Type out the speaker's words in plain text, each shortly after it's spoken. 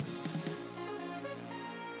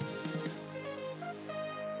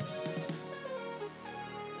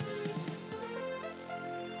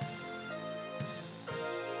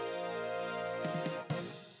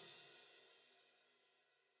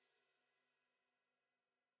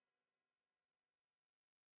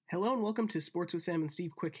Hello and welcome to Sports with Sam and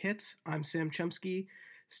Steve Quick Hits. I'm Sam Chomsky.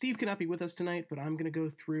 Steve cannot be with us tonight, but I'm going to go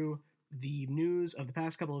through the news of the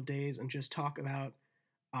past couple of days and just talk about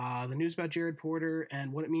the news about Jared Porter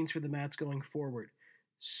and what it means for the Mets going forward.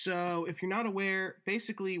 So if you're not aware,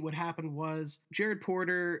 basically what happened was Jared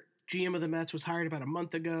Porter, GM of the Mets, was hired about a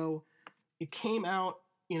month ago. It came out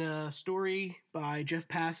in a story by Jeff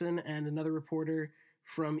Passan and another reporter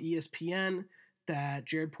from ESPN that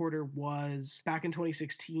Jared Porter was, back in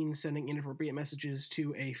 2016, sending inappropriate messages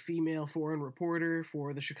to a female foreign reporter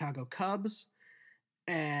for the Chicago Cubs.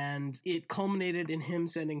 And it culminated in him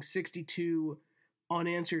sending 62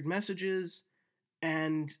 unanswered messages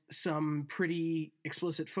and some pretty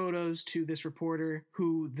explicit photos to this reporter,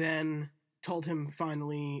 who then told him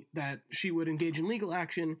finally that she would engage in legal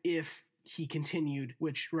action if he continued,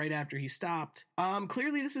 which right after he stopped.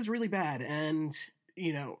 Clearly this is really bad, and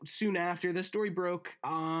soon after, this story broke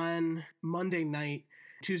on Monday night.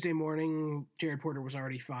 Tuesday morning, Jared Porter was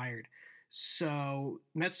already fired. So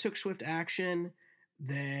Mets took swift action.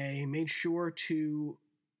 They made sure to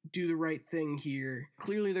do the right thing here.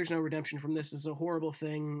 Clearly, there's no redemption from this. It's a horrible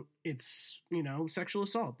thing. It's, sexual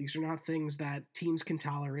assault. These are not things that teams can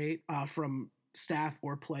tolerate from staff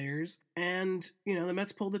or players. And, the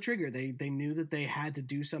Mets pulled the trigger. They knew that they had to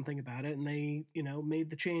do something about it, and they, made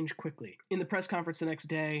the change quickly. In the press conference the next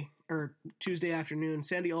day, or Tuesday afternoon,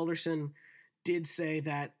 Sandy Alderson did say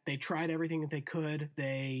that they tried everything that they could.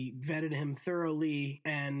 They vetted him thoroughly,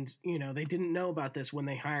 and, they didn't know about this when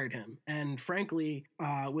they hired him. And frankly,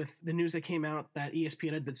 with the news that came out that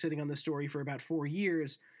ESPN had been sitting on this story for about 4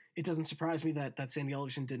 years, it doesn't surprise me that Sandy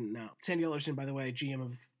Alderson didn't know. Sandy Alderson, by the way, GM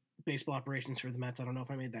of baseball operations for the Mets. I don't know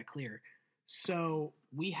if I made that clear. So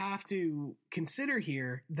we have to consider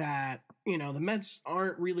here that, the Mets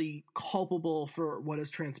aren't really culpable for what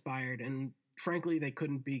has transpired. And frankly, they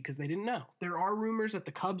couldn't be because they didn't know. There are rumors that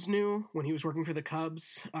the Cubs knew when he was working for the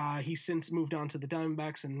Cubs. He's since moved on to the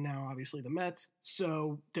Diamondbacks and now obviously the Mets.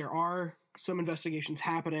 So there are some investigations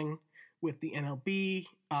happening with the MLB,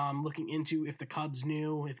 looking into if the Cubs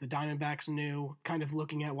knew, if the Diamondbacks knew, kind of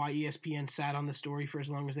looking at why ESPN sat on the story for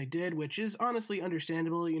as long as they did, which is honestly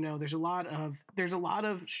understandable. There's a lot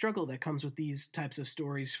of struggle that comes with these types of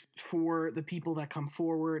stories for the people that come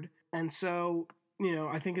forward. And so,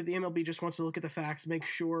 I think that the MLB just wants to look at the facts, make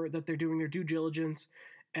sure that they're doing their due diligence,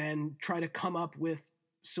 and try to come up with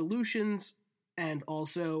solutions and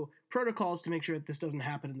also protocols to make sure that this doesn't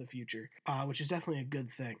happen in the future, which is definitely a good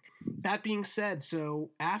thing. That being said, so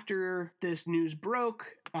after this news broke,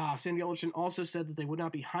 Sandy Alderson also said that they would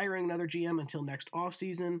not be hiring another GM until next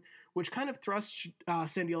offseason, which kind of thrusts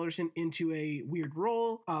Sandy Alderson into a weird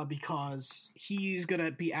role because he's going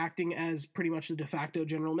to be acting as pretty much the de facto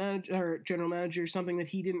general manager, something that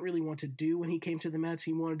he didn't really want to do when he came to the Mets.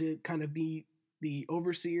 He wanted to kind of be the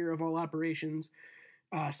overseer of all operations.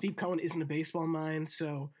 Steve Cohen isn't a baseball mind,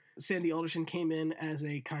 so Sandy Alderson came in as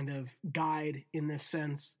a kind of guide in this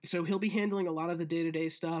sense. So he'll be handling a lot of the day-to-day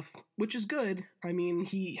stuff, which is good. I mean,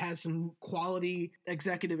 he has some quality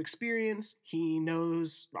executive experience. He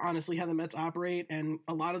knows, honestly, how the Mets operate, and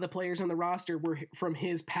a lot of the players on the roster were from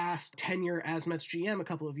his past tenure as Mets GM a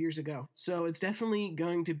couple of years ago. So it's definitely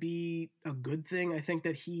going to be a good thing. I think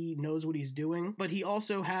that he knows what he's doing, but he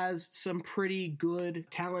also has some pretty good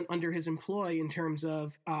talent under his employ in terms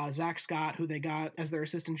of Zach Scott, who they got as their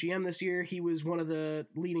assistant GM this year. He was one of the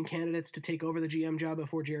leading candidates to take over the GM job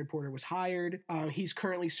before Jared Porter was hired. He's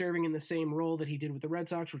currently serving in the same role that he did with the Red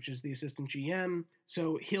Sox, which is the assistant GM.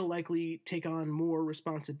 So he'll likely take on more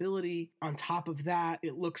responsibility. On top of that,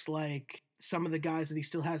 it looks like some of the guys that he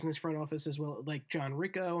still has in his front office as well, like John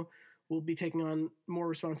Ricco, will be taking on more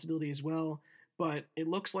responsibility as well. But it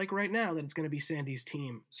looks like right now that it's going to be Sandy's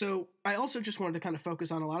team. So I also just wanted to kind of focus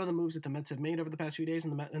on a lot of the moves that the Mets have made over the past few days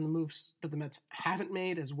and the moves that the Mets haven't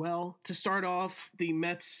made as well. To start off, the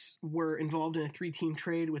Mets were involved in a 3-team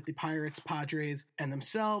trade with the Pirates, Padres, and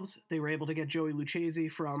themselves. They were able to get Joey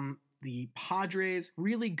Lucchesi from the Padres.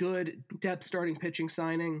 Really good depth starting pitching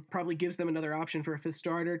signing. Probably gives them another option for a fifth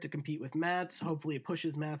starter to compete with Matz. Hopefully it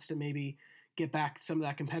pushes Matz to maybe get back some of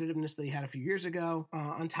that competitiveness that he had a few years ago.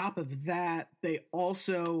 On top of that, they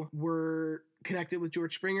also were connected with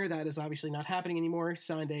George Springer. That is obviously not happening anymore.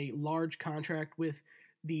 Signed a large contract with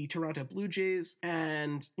the Toronto Blue Jays.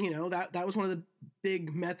 And, that was one of the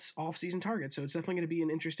big Mets offseason targets. So it's definitely going to be an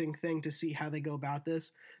interesting thing to see how they go about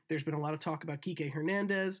this. There's been a lot of talk about Kike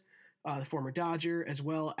Hernandez, the former Dodger, as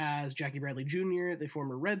well as Jackie Bradley Jr., the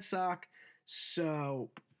former Red Sox. So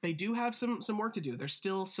they do have some work to do. There's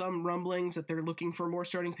still some rumblings that they're looking for more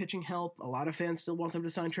starting pitching help. A lot of fans still want them to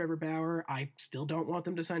sign Trevor Bauer. I still don't want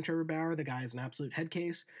them to sign Trevor Bauer. The guy is an absolute head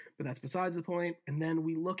case, but that's besides the point. And then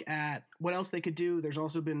we look at what else they could do. There's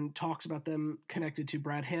also been talks about them connected to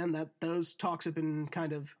Brad Hand. That those talks have been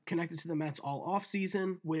kind of connected to the Mets all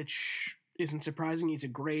offseason, which isn't surprising. He's a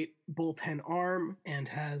great bullpen arm and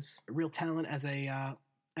has real talent as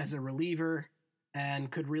a reliever,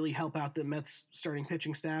 and could really help out the Mets starting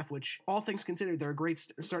pitching staff, which, all things considered, they're a great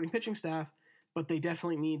starting pitching staff, but they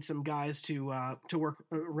definitely need some guys to work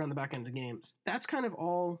around the back end of games. That's kind of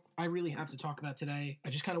all I really have to talk about today. I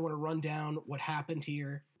just kind of want to run down what happened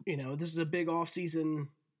here. This is a big off-season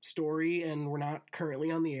story, and we're not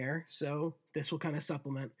currently on the air, so this will kind of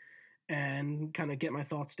supplement and kind of get my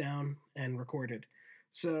thoughts down and recorded.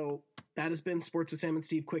 So that has been Sports with Sam and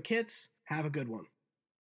Steve Quick Hits. Have a good one.